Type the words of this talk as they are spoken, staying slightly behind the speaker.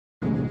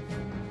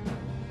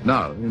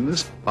Now, in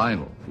this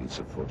final piece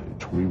of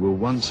footage, we will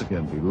once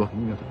again be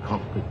looking at a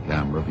cockpit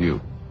camera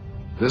view,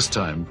 this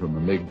time from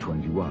a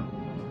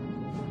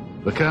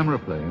MiG-21. The camera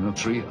plane and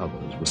 3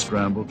 others were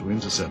scrambled to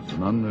intercept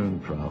an unknown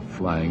craft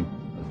flying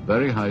at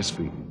very high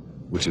speed,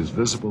 which is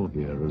visible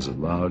here as a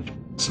large,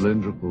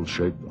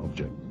 cylindrical-shaped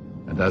object.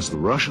 And as the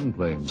Russian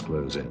planes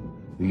close in,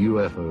 the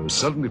UFO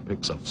suddenly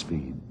picks up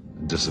speed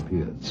and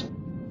disappears.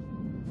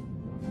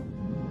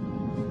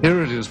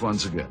 Here it is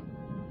once again.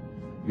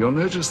 You'll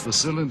notice the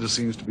cylinder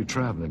seems to be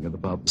traveling at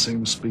about the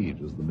same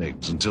speed as the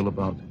MiGs until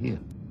about here.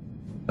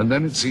 And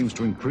then it seems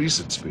to increase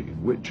its speed,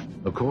 which,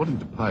 according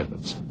to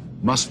pilots,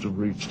 must have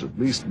reached at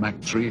least Mach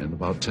 3 in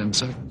about 10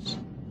 seconds.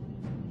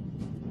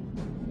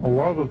 A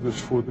lot of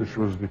this footage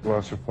was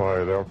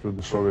declassified after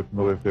the Soviet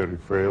military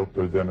failed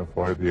to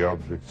identify the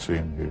object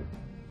seen here.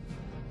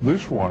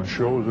 This one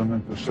shows an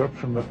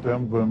interception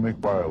attempt by MiG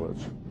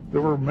pilots.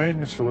 There were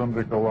many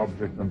cylindrical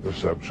object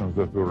interceptions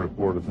that were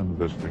reported and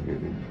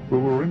investigated. We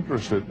were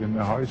interested in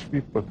the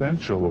high-speed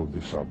potential of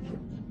this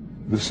object.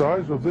 The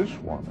size of this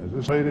one is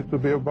estimated to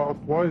be about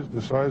twice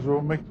the size of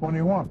a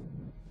MiG-21.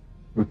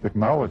 With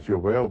technology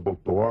available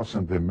to us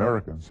and the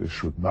Americans, it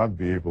should not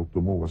be able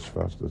to move as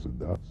fast as it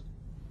does.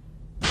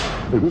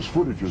 Hey, this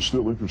footage is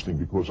still interesting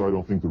because I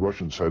don't think the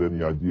Russians had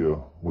any idea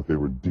what they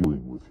were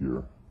dealing with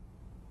here.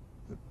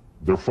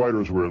 Their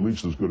fighters were at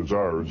least as good as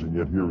ours, and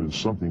yet here is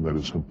something that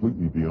is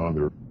completely beyond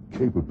their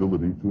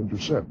capability to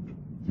intercept.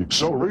 The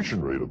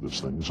acceleration rate of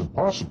this thing is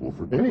impossible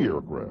for any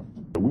aircraft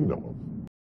that we know of.